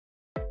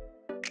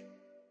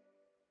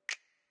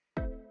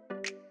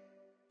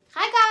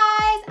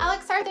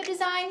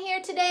design here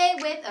today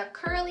with a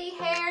curly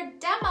hair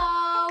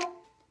demo.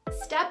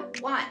 Step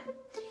 1,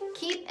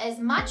 keep as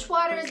much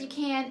water as you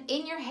can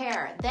in your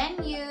hair.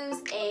 Then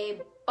use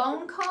a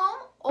bone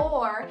comb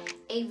or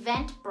a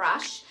vent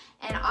brush,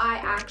 and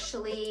I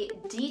actually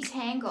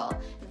detangle.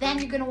 Then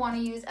you're gonna wanna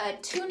use a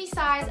toonie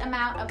size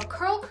amount of a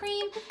curl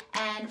cream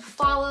and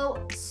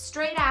follow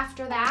straight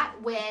after that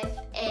with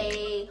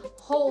a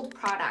hold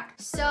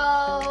product.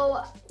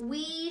 So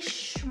we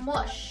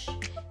smush.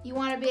 You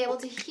wanna be able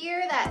to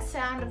hear that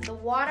sound of the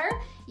water.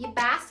 You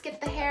basket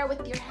the hair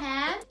with your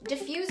hand.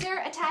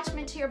 Diffuser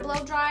attachment to your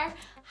blow dryer.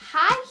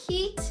 High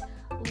heat,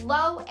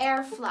 low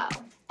airflow.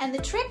 And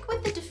the trick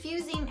with the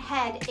diffusing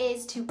head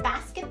is to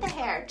basket the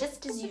hair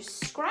just as you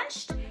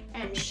scrunched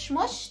and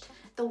smushed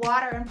the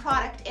water and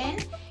product in.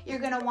 You're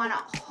gonna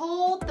wanna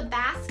hold the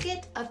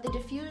basket of the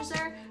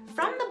diffuser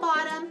from the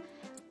bottom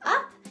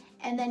up,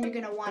 and then you're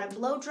gonna wanna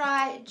blow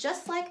dry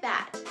just like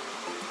that.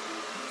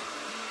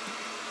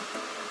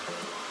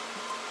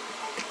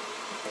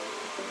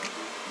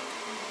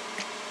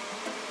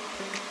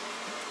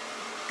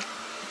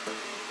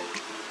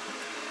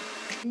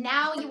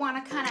 Now you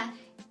wanna kinda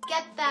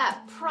get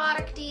that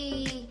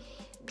producty,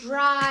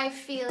 dry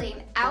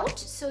feeling out.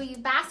 So you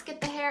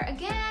basket the hair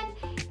again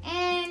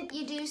and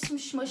you do some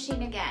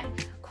smushing again,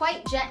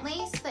 quite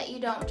gently so that you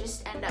don't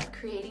just end up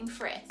creating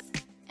frizz.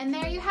 And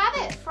there you have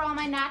it for all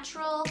my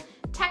natural,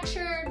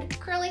 textured,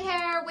 curly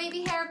hair,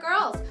 wavy hair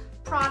girls.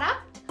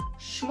 Product,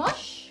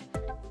 smush,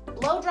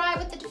 blow dry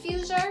with the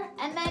diffuser,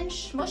 and then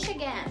smush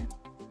again.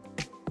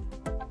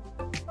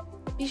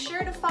 Be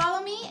sure to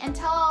follow me and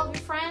tell all of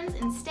your friends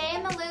and stay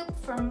in the loop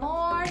for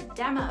more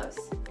demos.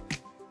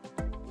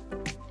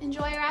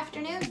 Enjoy your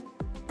afternoon.